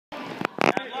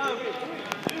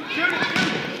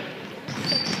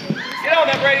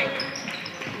Brady.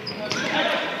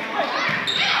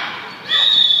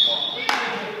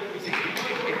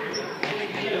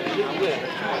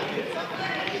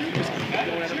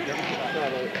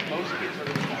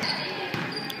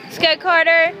 Let's go,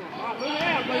 Carter.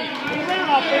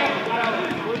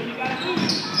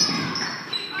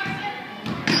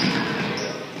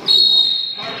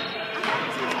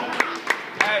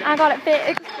 I got it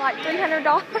fixed like $300.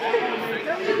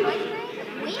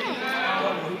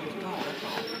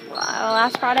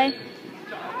 Last Friday.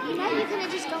 You know you could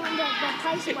have just gone to the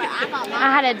place where I got mine.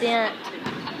 I had a dent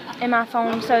in my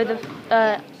phone, so the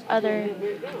other,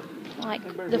 like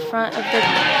the front of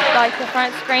the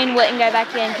front screen wouldn't go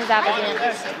back in because I have a dent.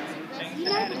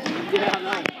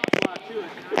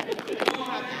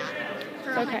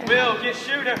 It's okay. Will, get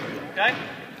shooter, okay?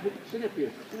 Sit up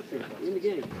here. In the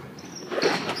game.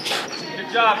 Good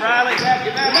job, Riley.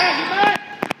 Get back.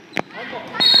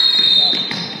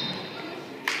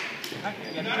 You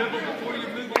got to dribble before you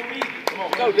move on me. Come on,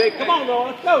 go, Jake. Come on, Noah.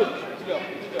 Let's go. Let's go.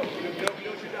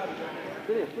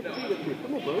 Put your feet up here.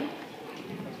 Come on, bro.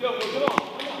 Let's go. Come on.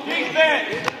 Defense.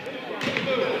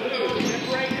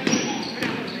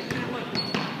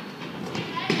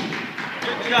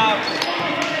 Good job.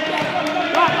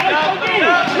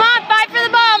 Come on, fight for the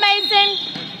ball, Mason.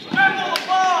 Scramble the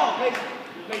ball.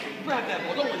 Mason, grab that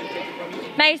ball. Don't let him take it from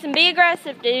you. Mason, be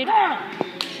aggressive, dude.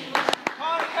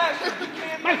 Contact. You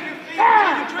can't move your feet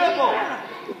until you dribble.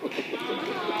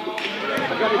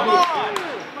 Come on.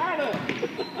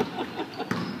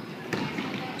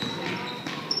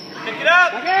 Pick it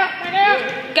up. Back out.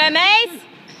 Go, Mace.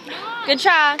 Good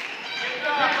try.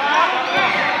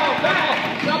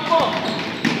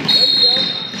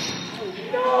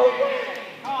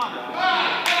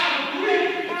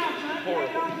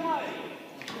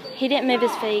 He didn't move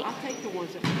his feet. I'll take the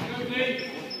ones that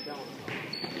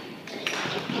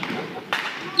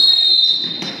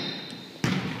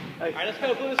All right, let's go.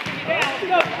 Put this down. Let's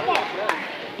go. Come on.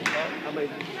 I mean,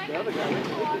 the other guy.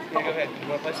 Go ahead. You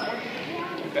want to play some more?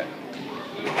 Okay.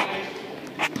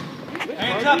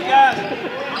 Hands up, guys.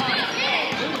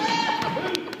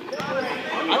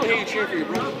 I don't hear you cheering for your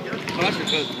brother. Oh, that's your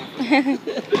cousin.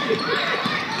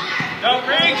 Don't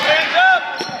reach. Hands up.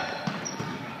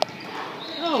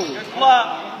 No. Good block.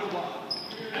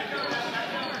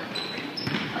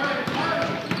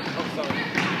 Oh, sorry.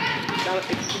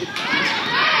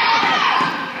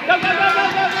 Go, go, go, go,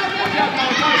 go, go,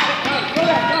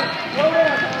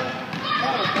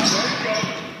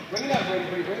 Bring it up, Brady.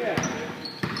 Bring it up.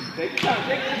 Take your time.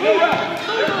 Move up.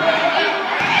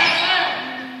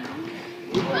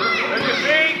 Move your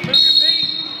feet. Move your feet.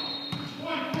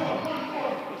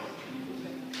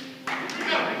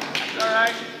 All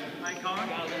right.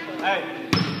 Hey,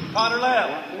 Connor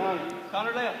left.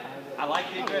 Connor left. I like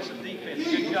the aggressive defense.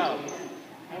 Good job.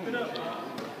 Move it up.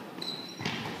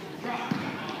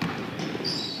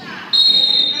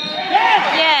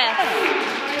 Yes.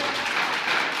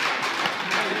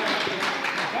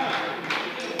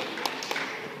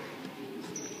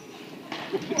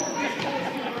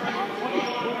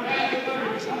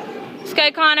 Let's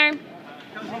go, Connor.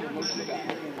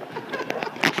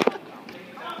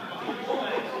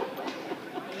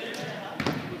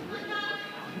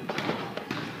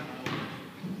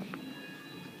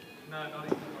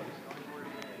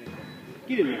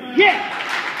 Get in there. Yeah!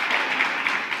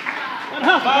 Let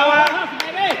hustle.